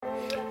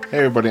Hey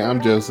everybody,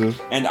 I'm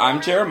Joseph. And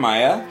I'm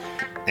Jeremiah.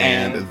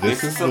 And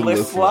this is The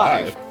List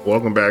Live.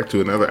 Welcome back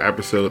to another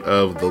episode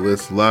of The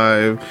List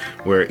Live,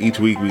 where each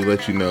week we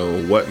let you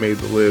know what made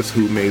the list,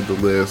 who made the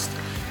list,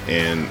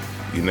 and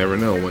you never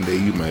know, one day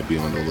you might be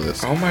on the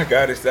list. Oh my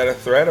God, is that a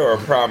threat or a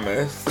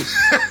promise?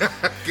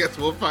 Guess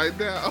we'll find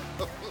out.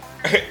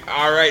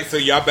 All right, so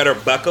y'all better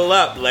buckle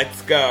up.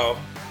 Let's go.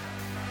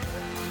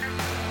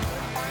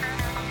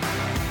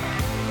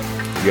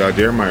 Y'all,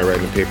 Jeremiah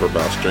writing a paper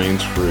about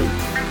strange fruit.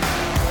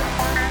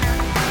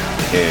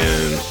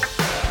 And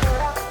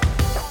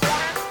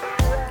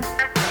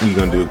we're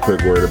going to do a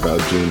quick word about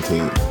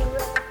Juneteenth.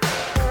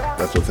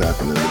 That's what's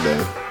happening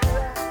today.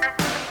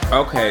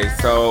 Okay,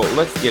 so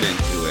let's get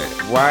into it.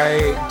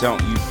 Why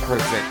don't you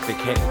present the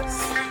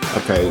case?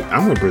 Okay,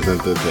 I'm going to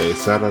present the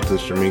case. Shout out to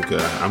Shamika.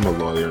 I'm a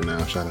lawyer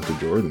now. Shout out to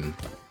Jordan.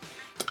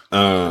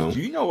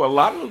 You know a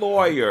lot of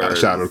lawyers.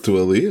 Shout out to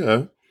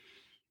Aaliyah.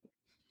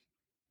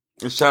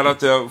 Shout out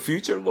to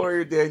future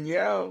lawyer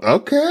Danielle.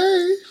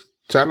 Okay.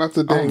 Shout out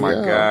to Danielle. Oh my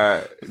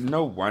God.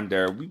 No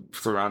wonder. We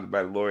surrounded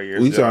by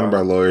lawyers. We surrounded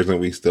by lawyers and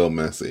we still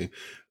messy.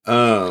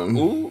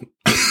 Ooh.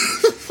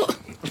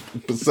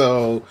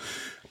 So,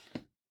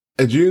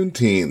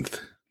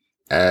 Juneteenth,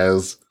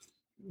 as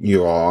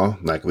you all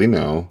likely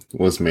know,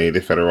 was made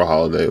a federal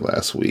holiday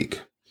last week.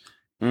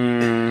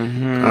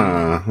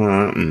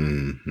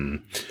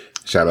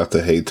 Shout out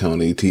to Hey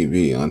Tony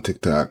TV on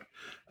TikTok.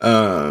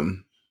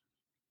 And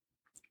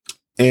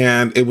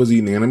it was a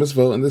unanimous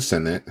vote in the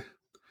Senate.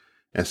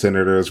 And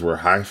senators were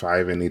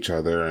high-fiving each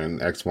other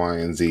and X, Y,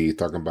 and Z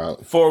talking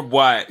about... For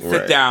what? Right.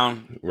 Sit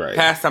down. Right.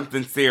 Pass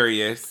something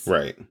serious.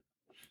 Right.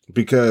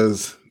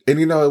 Because... And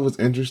you know, it was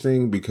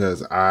interesting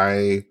because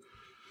I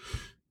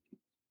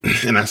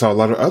saw a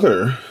lot of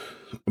other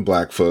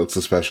Black folks,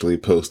 especially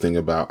posting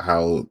about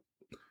how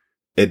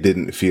it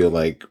didn't feel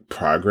like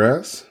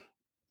progress.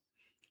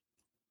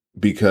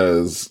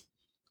 Because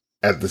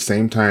at the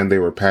same time they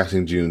were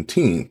passing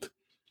Juneteenth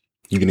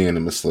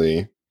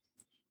unanimously,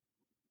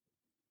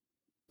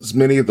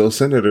 many of those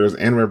senators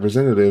and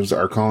representatives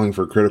are calling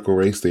for critical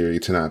race theory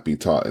to not be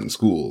taught in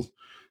schools.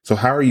 So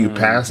how are you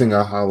passing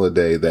a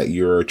holiday that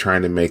you're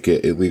trying to make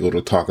it illegal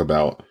to talk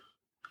about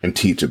and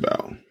teach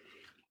about?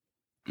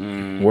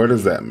 Where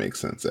does that make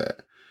sense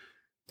at?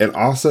 And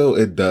also,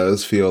 it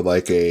does feel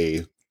like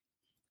I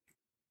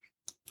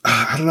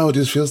don't know, it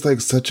just feels like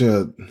such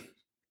a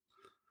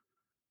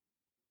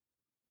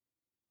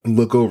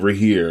look over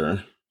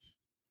here.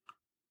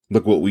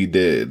 Look what we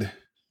did.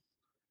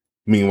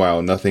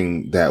 Meanwhile,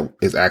 nothing that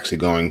is actually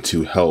going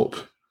to help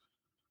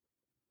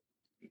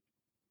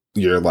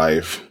your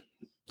life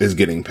is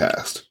getting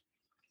passed.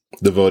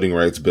 The voting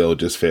rights bill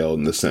just failed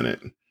in the Senate.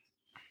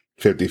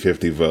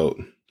 50-50 vote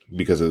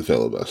because of the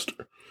filibuster.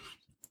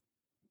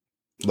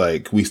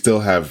 Like, we still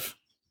have...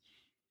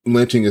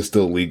 Lynching is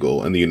still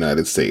legal in the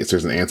United States.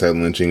 There's an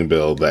anti-lynching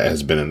bill that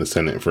has been in the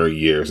Senate for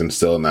years and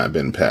still not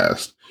been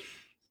passed.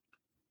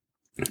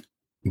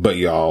 But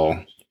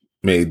y'all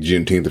made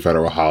Juneteenth a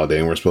federal holiday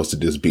and we're supposed to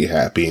just be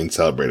happy and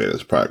celebrate it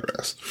as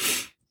progress.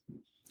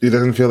 It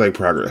doesn't feel like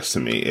progress to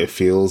me. It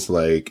feels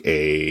like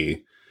you're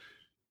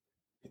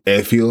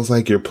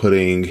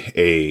putting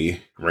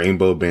a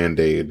rainbow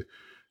Band-Aid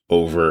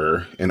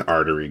over an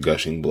artery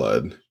gushing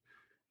blood,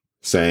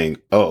 saying,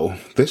 oh,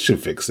 this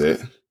should fix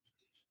it.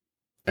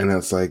 And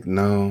it's like,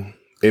 no,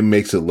 it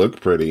makes it look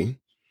pretty,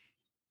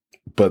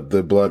 but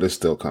the blood is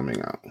still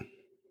coming out.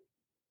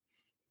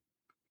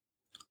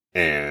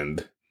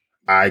 And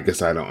I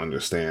guess I don't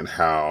understand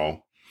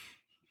how.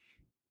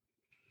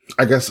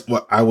 I guess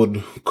what I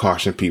would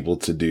caution people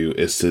to do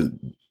is to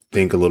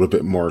think a little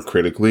bit more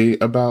critically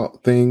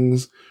about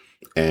things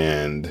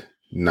and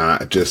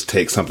not just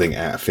take something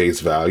at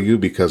face value,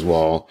 because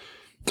while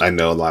I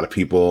know a lot of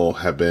people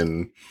have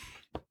been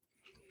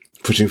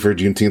pushing for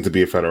Juneteenth to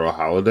be a federal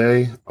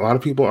holiday, a lot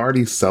of people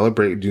already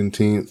celebrate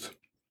Juneteenth,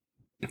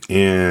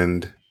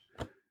 and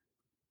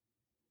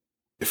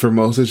for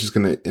most, it's just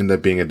going to end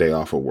up being a day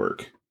off of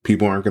work.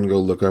 People aren't going to go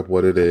look up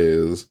what it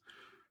is.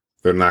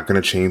 They're not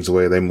going to change the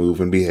way they move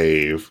and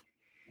behave.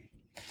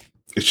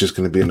 It's just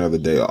going to be another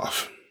day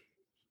off.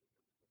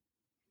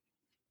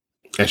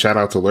 And shout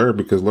out to Lur,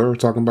 because Lur was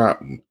talking about,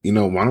 why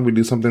don't we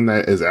do something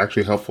that is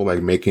actually helpful,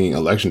 like making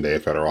Election Day a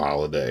federal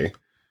holiday?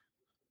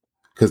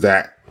 Because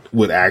that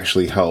would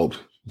actually help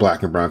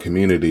Black and brown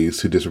communities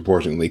who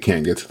disproportionately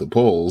can't get to the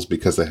polls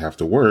because they have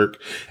to work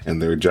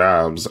and their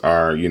jobs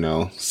are,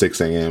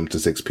 6 a.m. to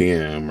 6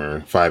 p.m.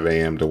 or 5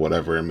 a.m. to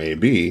whatever it may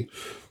be.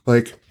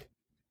 Like,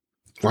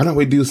 why don't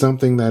we do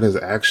something that is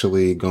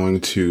actually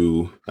going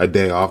to a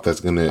day off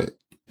that's going to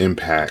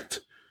impact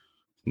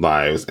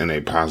lives in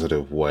a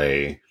positive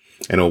way,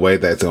 in a way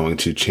that's going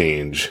to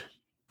change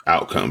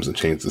outcomes and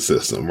change the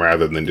system,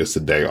 rather than just a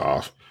day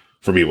off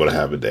for people to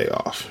have a day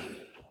off.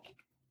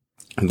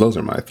 And those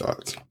are my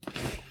thoughts.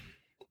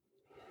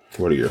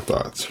 What are your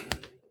thoughts?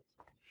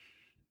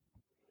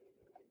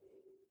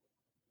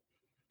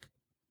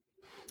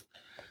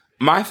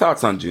 My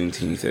thoughts on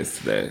Juneteenth is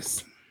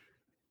this.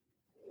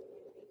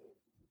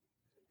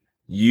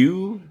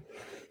 You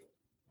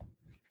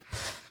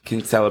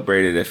can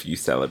celebrate it if you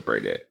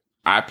celebrate it.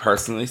 I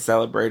personally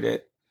celebrate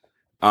it.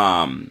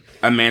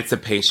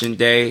 Emancipation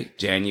Day,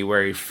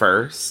 January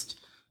 1st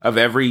of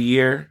every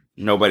year.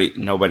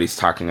 Nobody's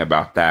talking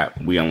about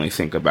that. We only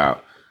think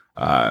about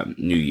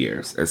New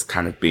Year's as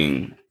kind of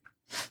being,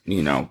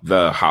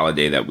 the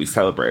holiday that we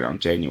celebrate on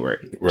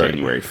January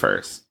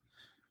 1st.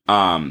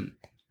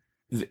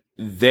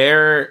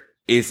 There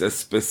is a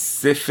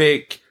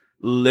specific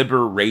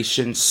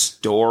liberation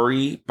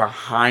story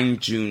behind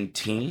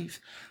Juneteenth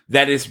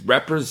that is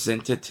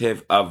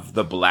representative of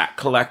the Black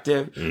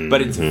collective,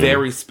 but it's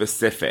very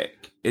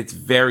specific. It's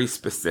very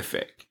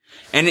specific.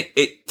 And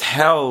it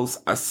tells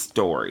a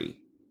story.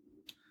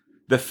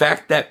 The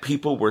fact that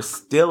people were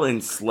still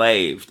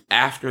enslaved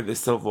after the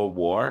Civil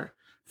War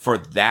for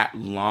that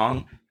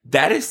long,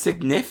 that is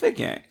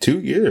significant. 2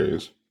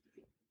 years.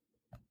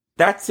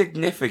 That's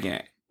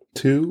significant.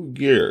 2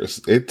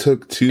 years. It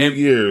took 2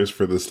 years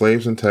for the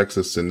slaves in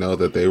Texas to know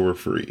that they were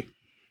free.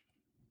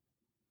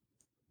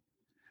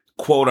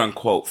 Quote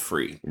unquote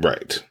free.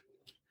 Right.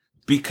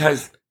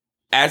 Because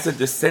as a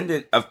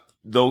descendant of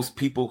those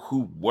people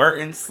who were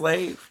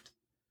enslaved,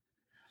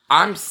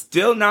 I'm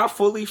still not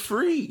fully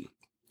free.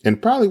 And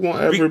probably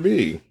won't ever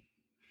be.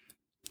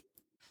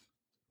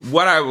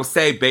 What I will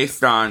say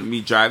based on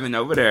me driving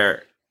over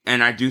there,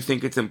 and I do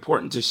think it's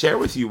important to share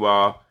with you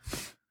all,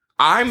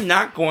 I'm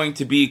not going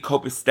to be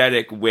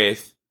copacetic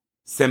with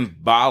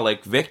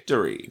symbolic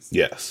victories.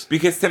 Yes.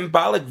 Because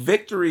symbolic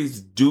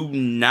victories do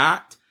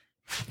not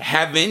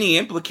have any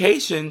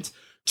implications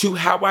to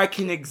how I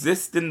can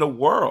exist in the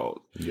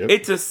world. Yep.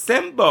 It's a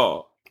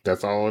symbol.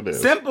 That's all it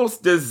is. Symbols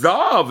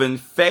dissolve and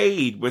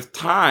fade with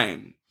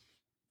time.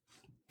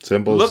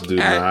 Symbols do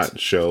not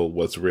show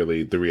what's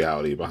really the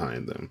reality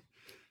behind them.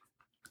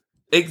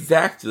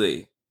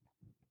 Exactly.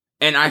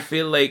 And I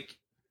feel like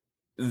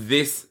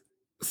this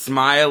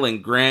smile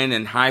and grin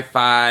and high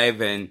five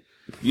and,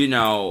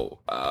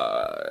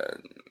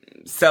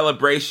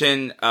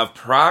 celebration of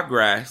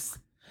progress.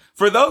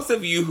 For those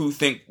of you who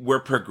think we're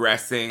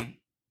progressing,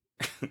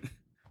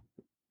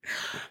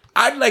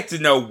 I'd like to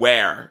know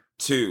where,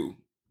 too.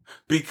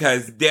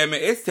 Because, damn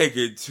it, it's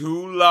taking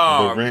too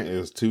long. The rent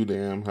is too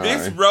damn high.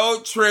 This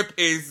road trip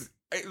is...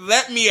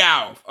 Let me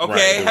out,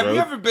 okay? Right, Have you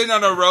ever been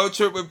on a road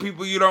trip with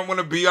people you don't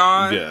want to be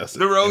on? Yes.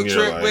 The road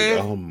trip with?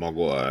 Oh, my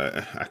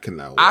God. I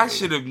cannot wait. I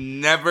should have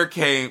never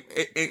came,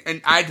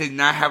 and I did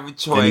not have a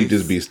choice. And you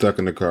just be stuck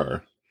in the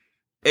car.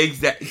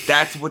 Exactly.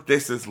 That's what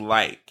this is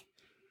like.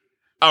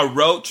 A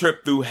road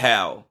trip through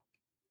hell.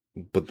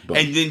 But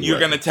and then you're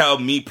going to tell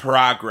me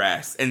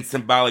progress and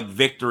symbolic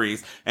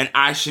victories, and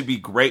I should be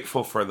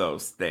grateful for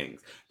those things.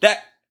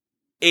 That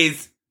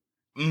is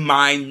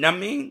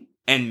mind-numbing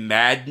and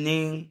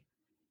maddening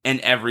in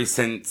every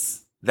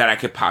sense that I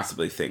could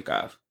possibly think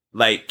of.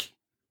 Like,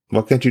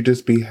 why can't you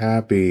just be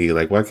happy?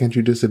 Like, why can't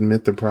you just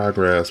admit the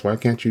progress? Why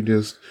can't you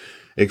just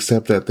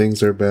accept that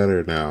things are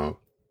better now?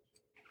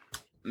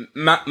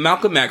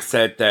 Malcolm X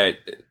said that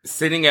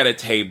sitting at a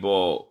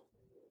table...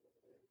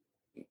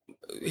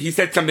 He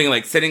said something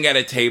like sitting at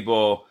a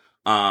table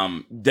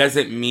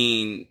doesn't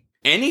mean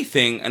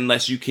anything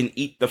unless you can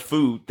eat the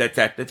food that's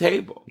at the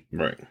table.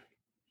 Right.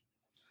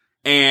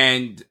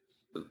 And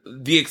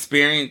the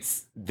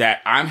experience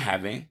that I'm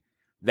having,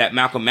 that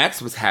Malcolm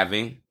X was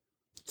having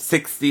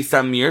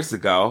 60-some years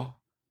ago,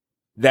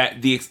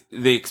 that the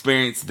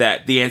experience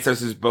that the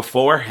ancestors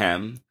before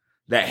him,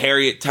 that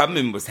Harriet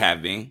Tubman was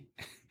having,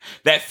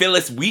 that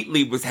Phyllis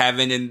Wheatley was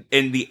having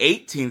in the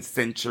 18th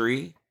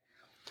century,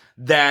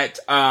 that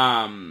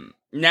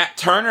Nat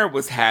Turner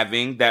was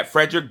having, that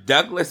Frederick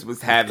Douglass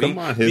was having,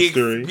 the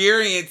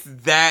experience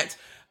that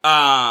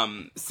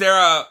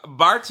Sarah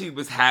Barty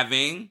was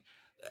having,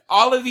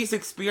 all of these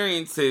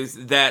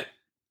experiences that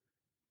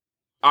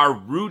are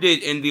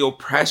rooted in the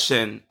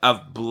oppression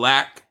of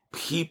Black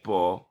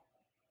people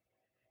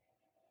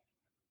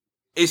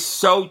is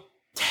so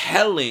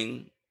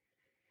telling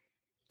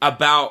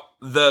about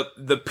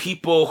the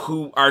people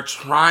who are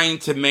trying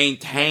to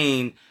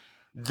maintain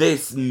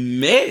this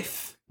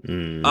myth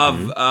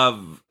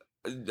of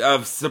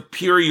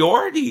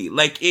superiority.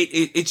 Like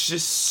it's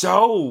just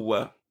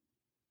so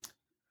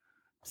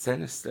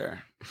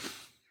sinister.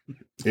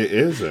 It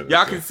is sinister.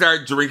 Y'all can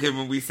start drinking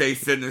when we say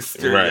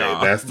sinister, right?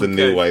 Y'all, that's the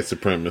new white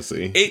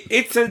supremacy.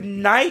 It's a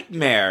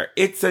nightmare.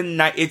 It's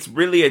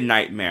really a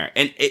nightmare,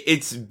 and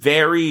it's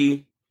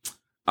very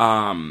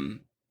telling.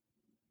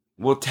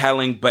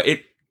 But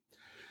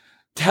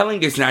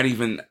telling is not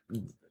even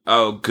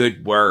a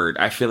good word.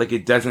 I feel like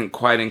it doesn't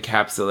quite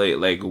encapsulate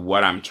like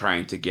what I'm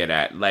trying to get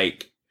at.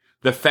 Like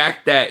the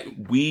fact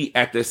that we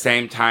at the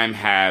same time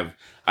have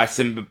a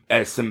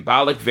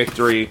symbolic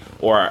victory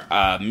or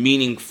a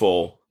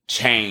meaningful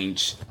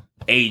change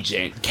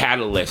agent,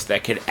 catalyst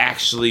that could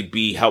actually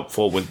be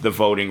helpful with the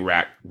Voting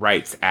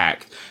Rights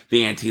Act,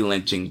 the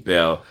anti-lynching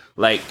bill.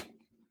 Like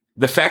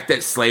the fact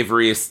that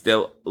slavery is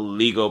still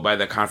legal by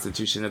the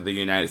Constitution of the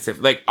United States.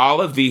 Like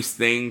all of these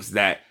things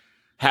that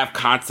have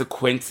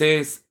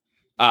consequences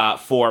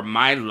for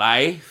my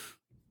life.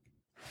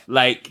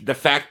 Like the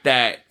fact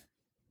that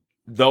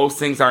those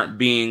things aren't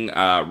being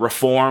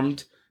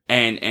reformed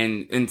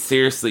and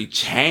seriously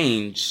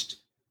changed,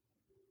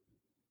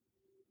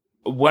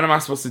 what am I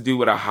supposed to do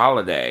with a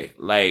holiday?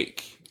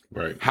 Like,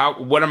 right.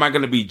 What am I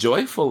going to be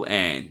joyful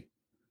in?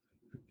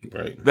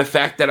 Right. The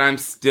fact that I'm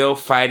still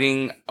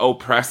fighting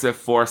oppressive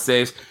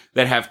forces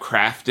that have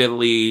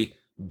craftily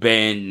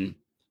been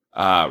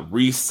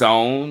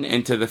resewn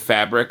into the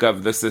fabric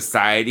of the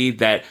society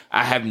that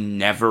I have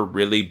never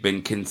really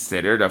been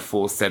considered a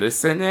full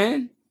citizen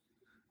in,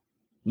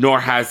 nor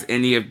has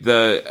any of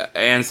the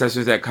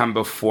ancestors that come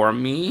before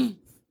me.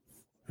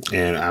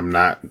 And I'm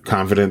not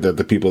confident that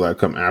the people that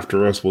come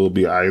after us will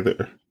be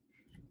either.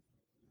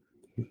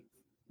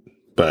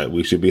 But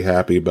we should be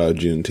happy about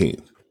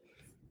Juneteenth.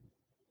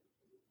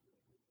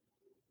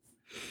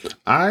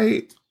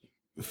 I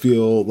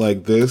feel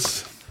like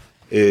this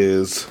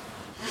is,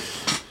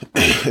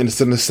 and it's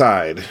an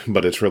aside,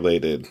 but it's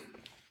related.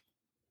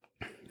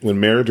 When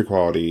marriage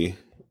equality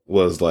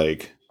was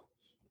like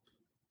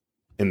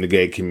in the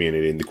gay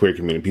community, in the queer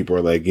community, people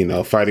were like,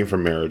 fighting for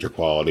marriage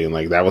equality. And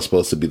like that was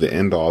supposed to be the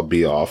end all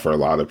be all for a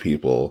lot of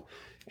people.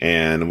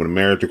 And when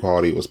marriage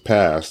equality was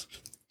passed,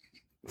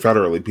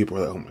 federally, people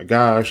were like, oh my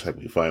gosh, like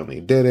we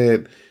finally did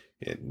it.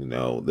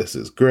 And, this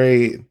is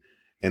great.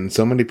 And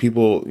so many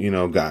people,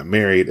 got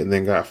married and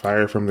then got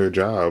fired from their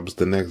jobs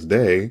the next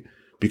day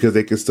because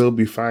they could still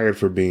be fired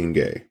for being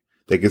gay.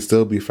 They could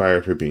still be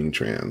fired for being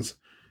trans.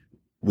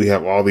 We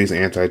have all these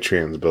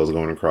anti-trans bills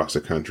going across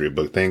the country,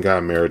 but thank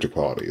God marriage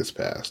equality is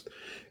passed.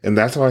 And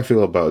that's how I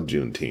feel about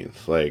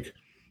Juneteenth. Like,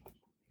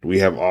 we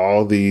have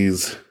all the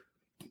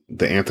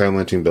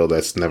anti-lynching bill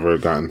that's never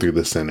gotten through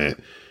the Senate.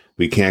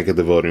 We can't get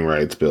the voting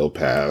rights bill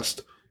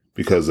passed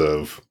because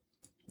of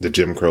the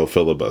Jim Crow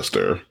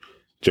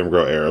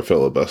era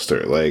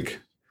filibuster. Like,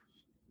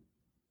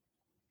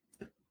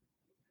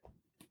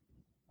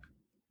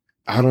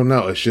 I don't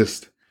know. It's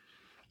just,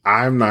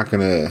 I'm not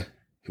going to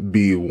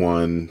be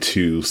one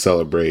to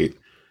celebrate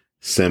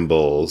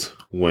symbols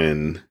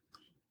when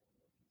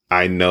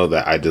I know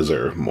that I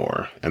deserve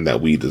more and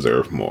that we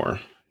deserve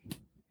more.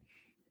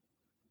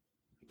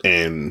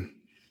 And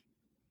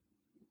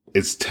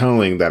it's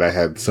telling that I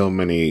had so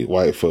many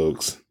white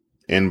folks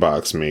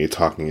inbox me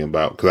talking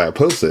about, because I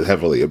posted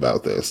heavily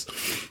about this.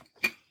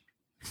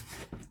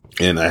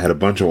 And I had a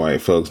bunch of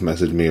white folks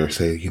message me or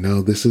say,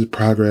 this is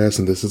progress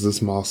and this is a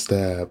small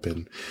step.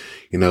 And,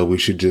 we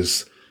should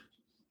just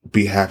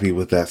be happy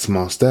with that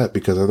small step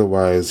because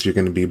otherwise you're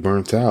going to be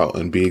burnt out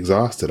and be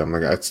exhausted. I'm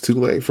like, it's too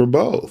late for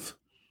both.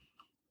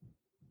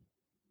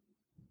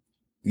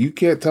 You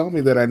can't tell me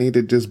that I need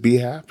to just be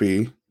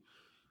happy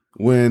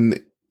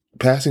when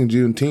passing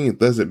Juneteenth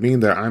doesn't mean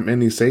that I'm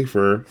any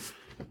safer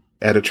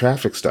at a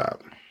traffic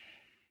stop.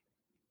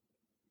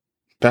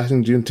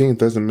 Passing Juneteenth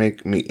doesn't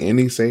make me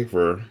any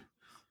safer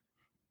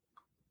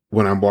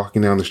when I'm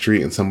walking down the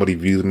street and somebody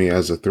views me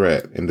as a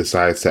threat and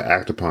decides to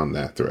act upon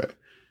that threat.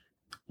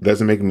 It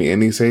doesn't make me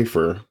any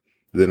safer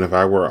than if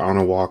I were on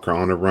a walk or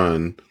on a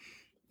run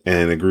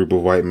and a group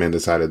of white men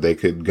decided they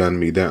could gun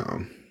me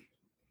down.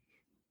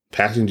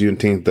 Passing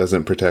Juneteenth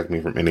doesn't protect me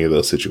from any of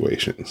those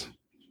situations.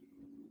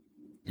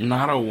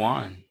 Not a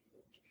one.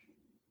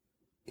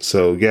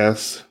 So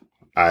yes,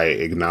 I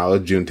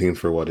acknowledge Juneteenth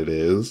for what it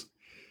is.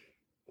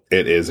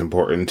 It is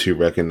important to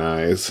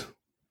recognize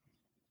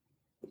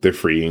the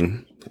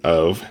freeing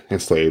of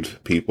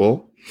enslaved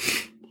people.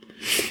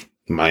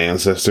 My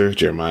ancestors,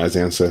 Jeremiah's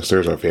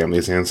ancestors, our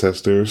family's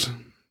ancestors.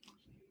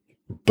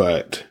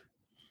 But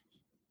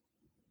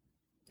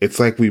it's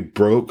like we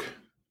broke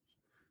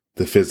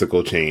the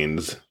physical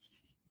chains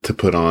to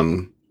put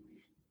on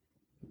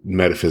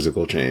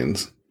metaphysical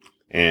chains.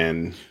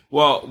 And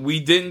well, we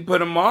didn't put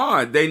them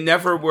on. They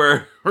never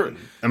were.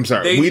 I'm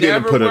sorry, we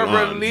didn't put it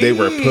on. Released. They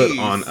were put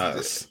on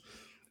us,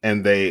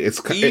 and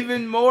it's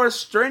even more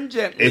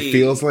stringently. It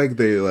feels like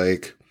they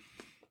like.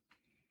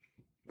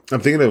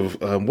 I'm thinking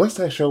of what's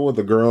that show with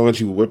the girl and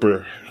she would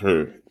whip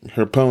her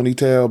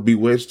ponytail,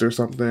 Bewitched or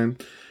something.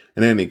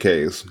 In any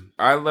case,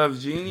 I Love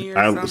Jeannie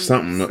or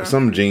something.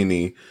 Some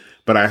genie,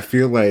 but I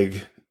feel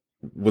like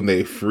when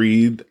they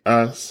freed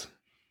us,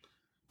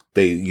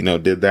 they,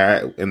 did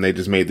that and they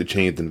just made the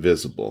chains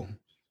invisible.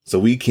 So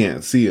we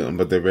can't see them,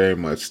 but they're very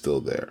much still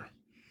there.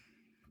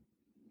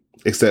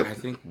 Except I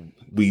think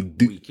we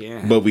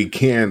can. But we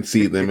can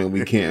see them and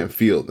we can't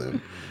feel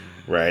them.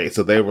 Right?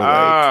 So they were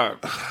like,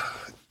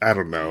 I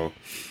don't know.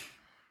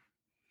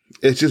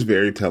 It's just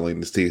very telling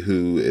to see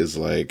who is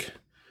like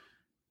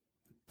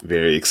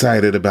very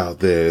excited about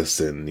this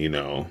and,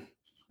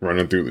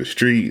 running through the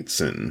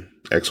streets and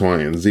X, Y,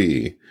 and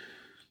Z.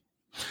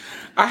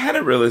 I had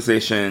a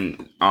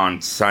realization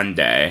on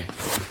Sunday,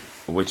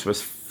 which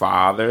was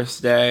Father's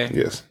Day.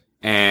 Yes.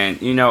 And,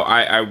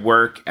 I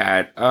work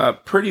at a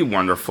pretty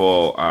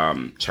wonderful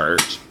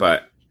church,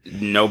 but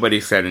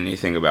nobody said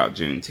anything about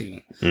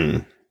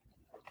Juneteenth.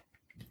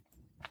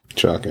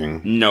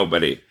 Shocking.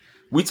 Nobody.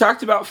 We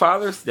talked about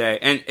Father's Day,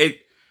 and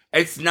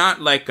it's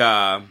not like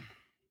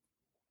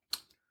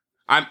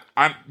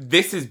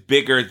this is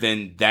bigger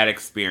than that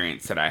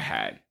experience that I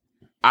had.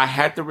 I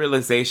had the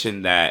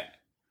realization that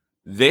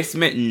this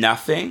meant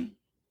nothing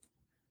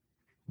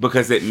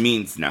because it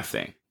means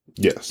nothing.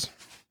 Yes.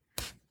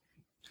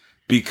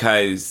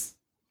 Because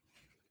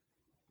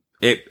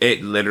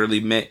it literally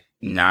meant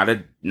not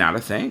a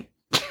thing.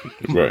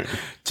 Right.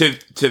 to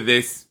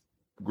this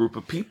group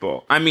of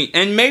people. I mean,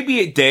 and maybe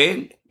it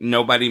did.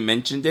 Nobody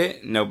mentioned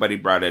it. Nobody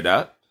brought it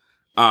up.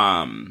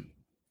 And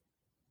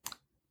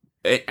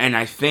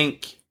I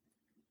think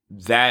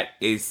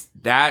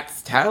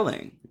that's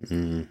telling.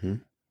 Mm-hmm.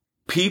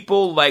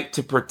 People like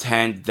to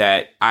pretend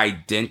that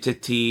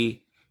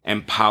identity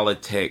and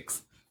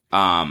politics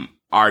are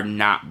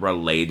not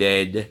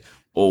related,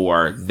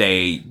 or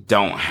they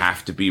don't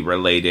have to be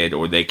related,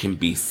 or they can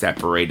be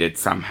separated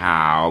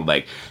somehow.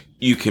 Like,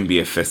 you can be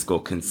a fiscal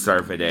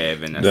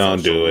conservative and a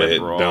social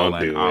liberal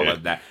and all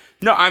of that.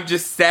 No, I'm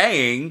just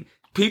saying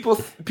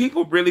people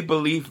really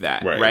believe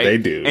that, right? They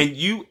do. And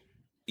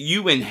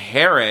you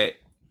inherit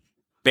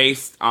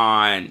based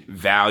on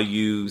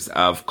values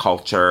of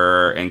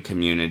culture and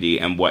community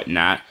and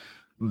whatnot,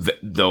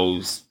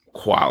 those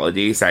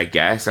qualities, I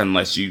guess,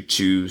 unless you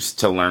choose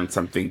to learn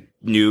something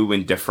new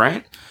and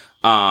different,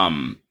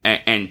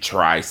 and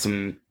try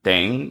some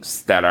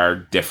things that are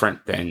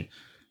different than,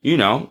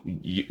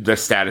 the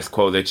status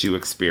quo that you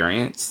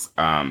experience,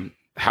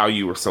 how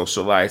you were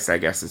socialized, I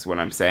guess is what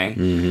I'm saying.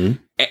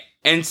 Mm-hmm.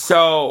 And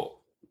so,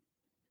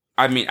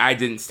 I mean, I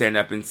didn't stand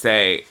up and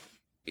say,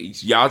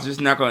 y'all just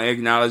not going to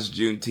acknowledge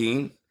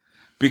Juneteenth,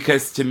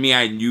 because to me,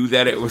 I knew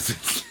that it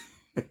was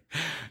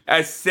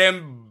a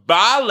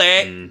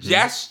symbolic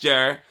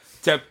gesture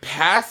to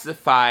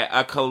pacify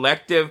a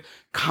collective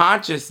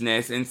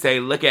consciousness and say,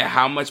 look at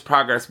how much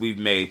progress we've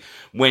made,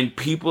 when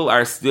people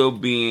are still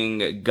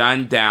being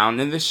gunned down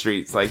in the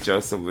streets, like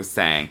Joseph was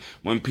saying,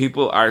 when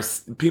people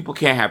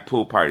can't have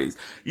pool parties.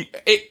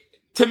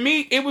 To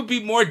me, it would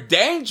be more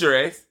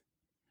dangerous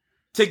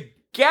to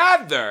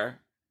gather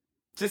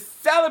to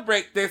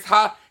celebrate this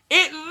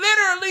it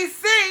literally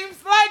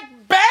seems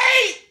like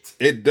bait.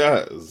 It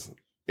does.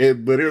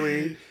 It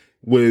literally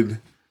would,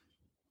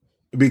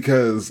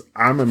 because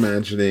I'm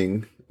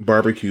imagining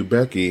Barbecue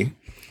Becky,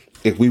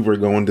 if we were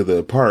going to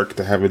the park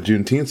to have a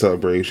Juneteenth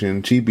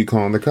celebration, she'd be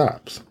calling the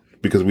cops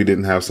because we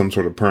didn't have some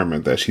sort of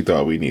permit that she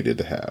thought we needed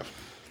to have.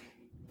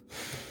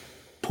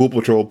 Pool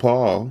Patrol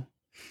Paul,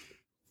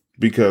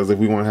 because if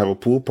we want to have a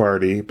pool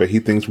party, but he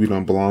thinks we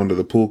don't belong to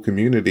the pool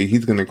community,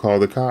 he's going to call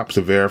the cops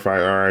to verify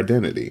our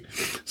identity.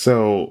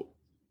 So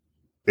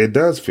it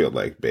does feel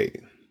like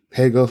bait.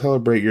 Hey, go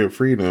celebrate your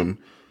freedom,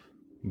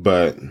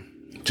 but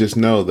just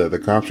know that the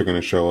cops are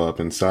going to show up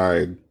and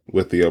side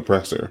with the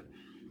oppressor.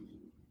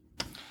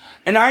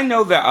 And I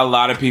know that a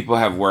lot of people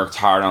have worked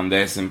hard on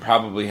this and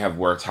probably have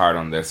worked hard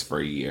on this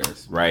for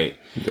years, right?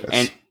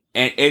 Yes.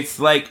 And it's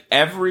like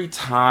every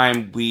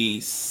time we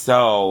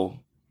sow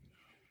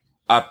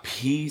a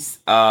piece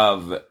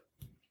of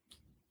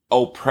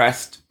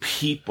oppressed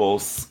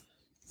people's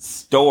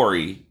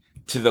story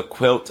to the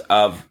quilt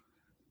of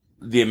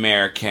the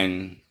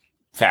American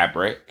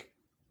fabric,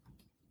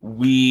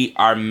 we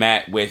are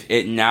met with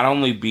it not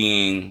only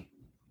being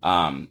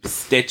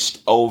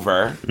stitched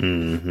over,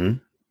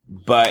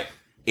 but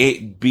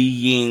it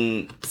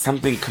being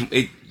something,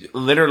 it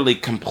literally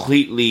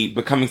completely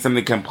becoming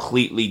something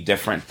completely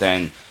different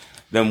than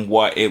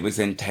what it was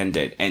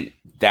intended. And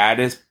that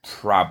is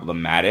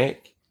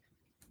problematic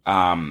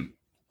on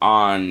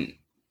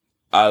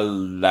a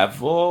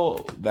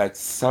level that's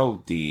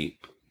so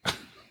deep.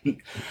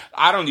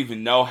 I don't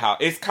even know how.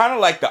 It's kind of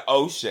like the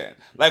ocean.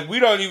 Like, we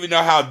don't even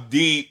know how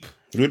deep.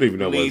 We don't even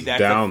know what's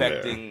down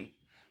there.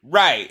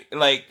 Right.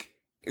 Like,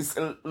 it's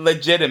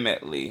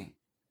legitimately.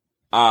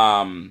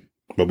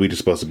 But we're just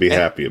supposed to be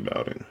happy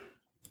about it.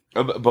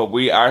 But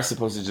we are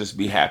supposed to just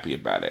be happy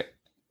about it.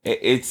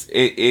 It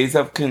is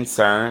of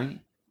concern.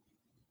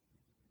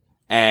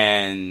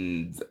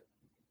 And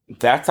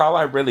that's all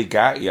I really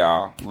got,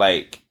 y'all.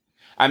 Like,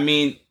 I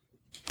mean,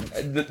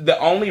 the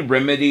only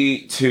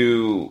remedy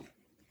to,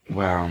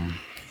 well,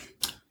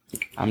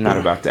 I'm not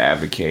about to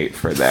advocate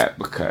for that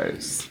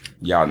because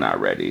y'all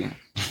not ready.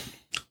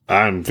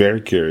 I'm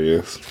very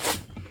curious.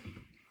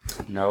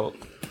 Nope.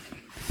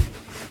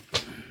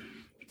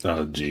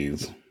 Oh,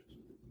 jeez.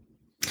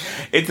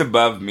 It's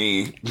above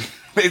me.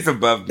 It's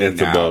above me now.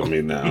 It's above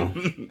me now.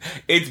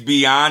 It's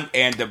beyond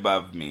and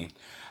above me.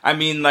 I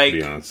mean, like...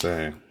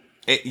 Beyonce.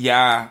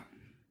 Yeah.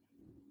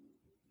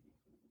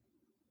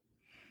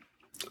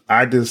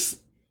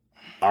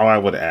 All I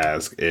would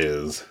ask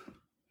is,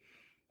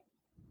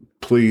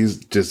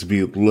 please just be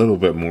a little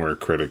bit more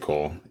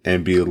critical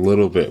and be a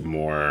little bit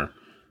more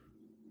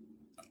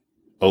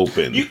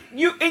open.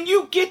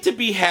 You get to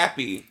be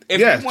happy.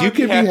 Yes, you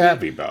can be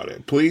happy about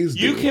it. Please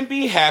do. You can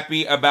be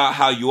happy about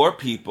how your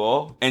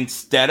people,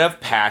 instead of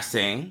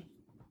passing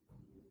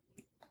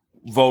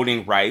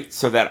voting rights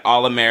so that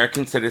all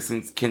American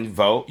citizens can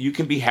vote, you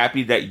can be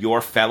happy that your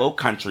fellow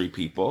country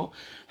people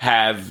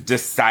have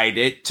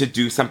decided to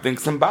do something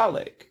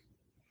symbolic.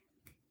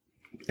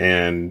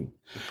 And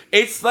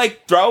it's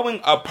like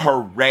throwing a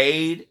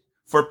parade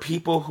for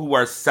people who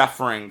are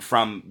suffering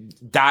from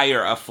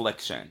dire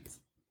afflictions.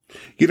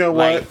 You know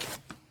what?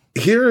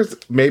 here's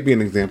maybe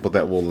an example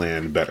that will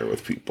land better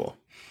with people.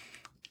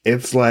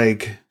 It's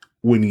like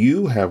when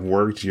you have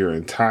worked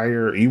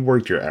you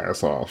worked your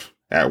ass off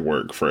at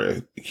work for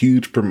a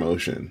huge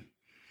promotion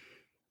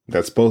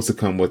that's supposed to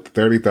come with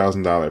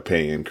 $30,000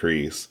 pay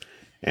increase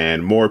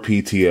and more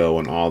PTO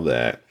and all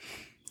that.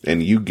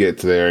 And you get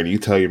there and you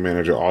tell your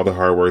manager all the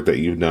hard work that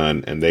you've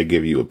done and they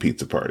give you a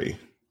pizza party.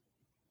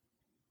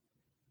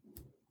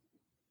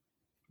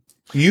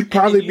 You'd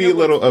probably be a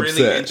little upset.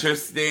 Really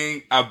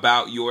interesting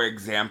about your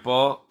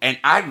example, and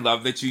I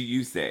love that you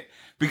use it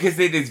because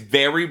it is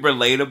very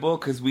relatable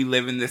because we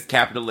live in this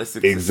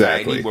capitalistic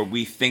society where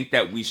we think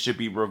that we should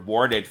be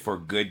rewarded for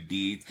good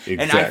deeds.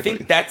 And I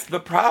think that's the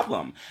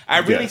problem. I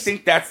really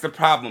think that's the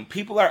problem.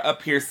 People are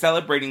up here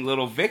celebrating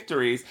little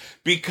victories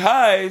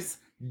because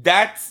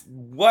that's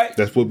what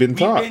we've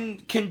been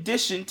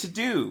conditioned to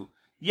do.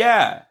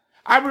 Yeah.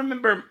 I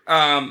remember,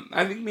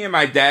 I think me and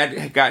my dad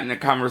had gotten a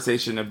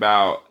conversation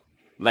about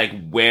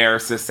like where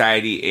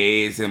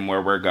society is and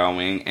where we're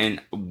going, and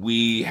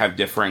we have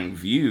differing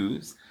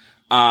views.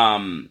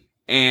 And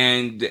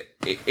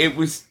it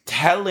was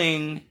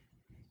telling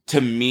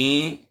to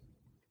me,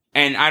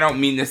 and I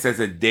don't mean this as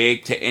a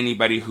dig to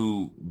anybody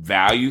who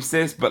values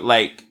this, but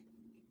like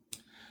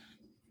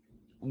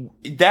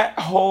that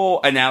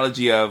whole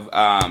analogy of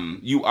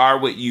you are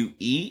what you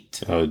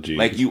eat. Oh, geez.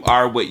 Like you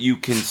are what you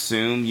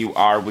consume, you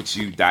are what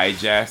you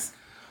digest.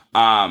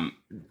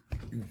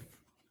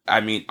 I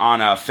mean,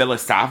 on a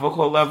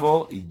philosophical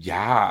level,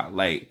 yeah,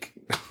 like...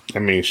 I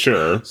mean,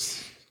 sure.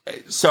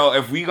 So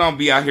if we gonna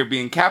be out here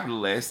being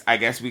capitalists, I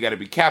guess we gotta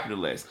be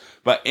capitalists.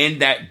 But in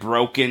that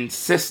broken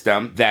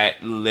system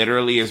that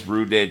literally is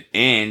rooted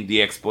in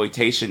the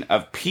exploitation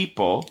of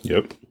people...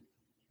 Yep.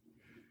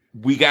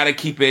 We gotta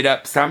keep it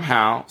up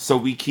somehow, so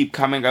we keep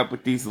coming up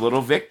with these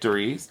little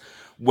victories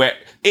where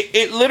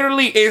it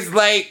literally is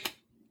like...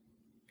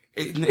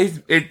 It's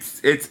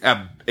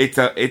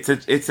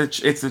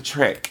a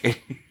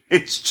trick.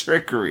 It's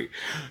trickery.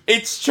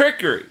 It's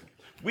trickery.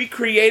 We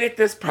created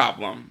this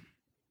problem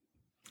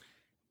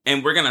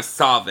and we're gonna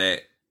solve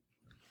it.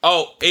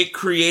 Oh, it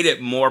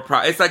created more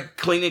it's like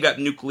cleaning up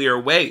nuclear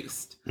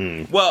waste.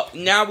 Well,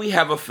 now we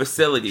have a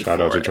facility. Shout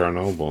out to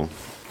Chernobyl.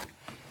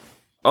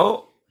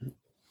 Oh.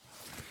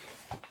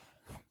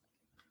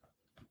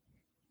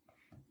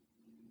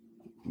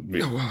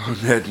 On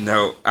that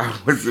note, I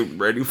wasn't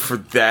ready for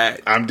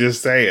that. I'm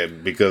just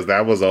saying, because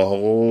that was a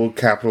whole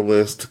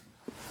capitalist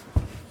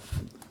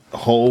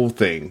whole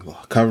thing.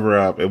 Cover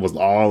up. It was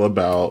all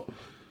about...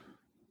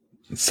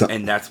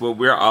 And that's what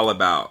we're all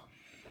about.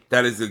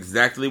 That is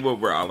exactly what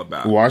we're all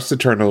about. Watch the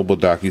Chernobyl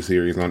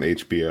docuseries on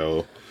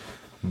HBO.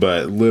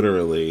 But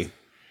literally,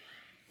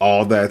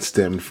 all that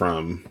stemmed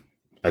from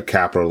a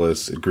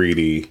capitalist,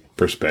 greedy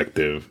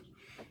perspective.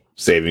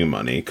 Saving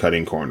money,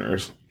 cutting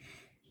corners.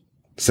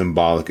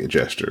 Symbolic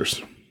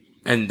gestures.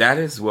 And that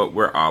is what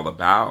we're all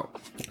about.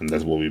 And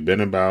that's what we've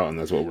been about, and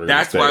that's what we're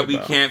That's why we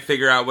can't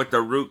figure out what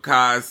the root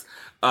cause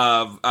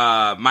of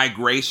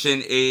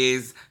migration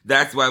is.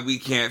 That's why we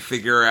can't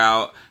figure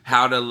out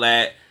how to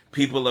let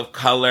people of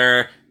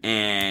color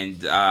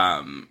and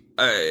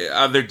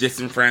other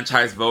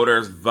disenfranchised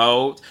voters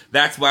vote.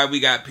 That's why we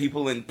got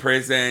people in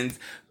prisons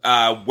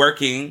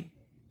working,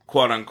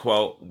 quote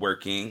unquote,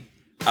 working,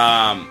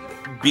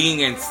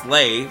 being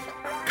enslaved,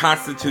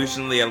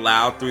 constitutionally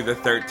allowed through the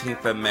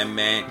 13th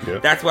Amendment.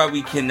 Yep. That's why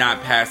we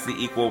cannot pass the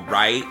Equal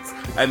Rights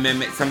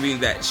Amendment,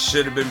 something that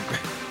should have been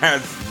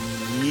passed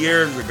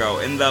years ago,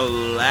 in the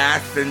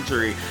last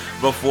century,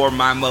 before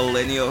my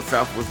millennial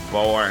self was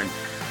born.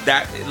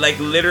 That, like,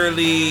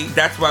 literally,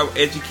 that's why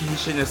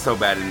education is so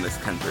bad in this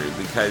country,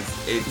 because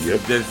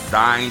it's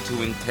designed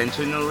to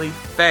intentionally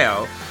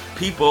fail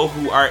people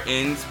who are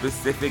in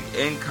specific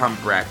income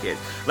brackets.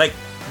 Like,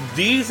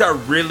 these are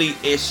really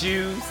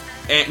issues.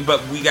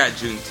 But we got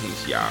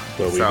Juneteenth, y'all.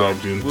 But we got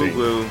Juneteenth. Woo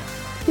woo.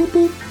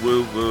 Boop boop.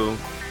 Woo woo.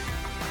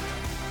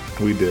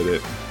 We did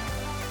it.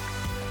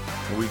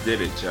 We did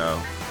it, Joe.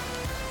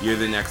 You're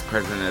the next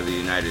president of the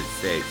United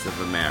States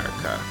of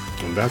America.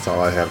 And that's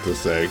all I have to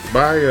say.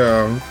 Bye,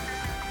 y'all.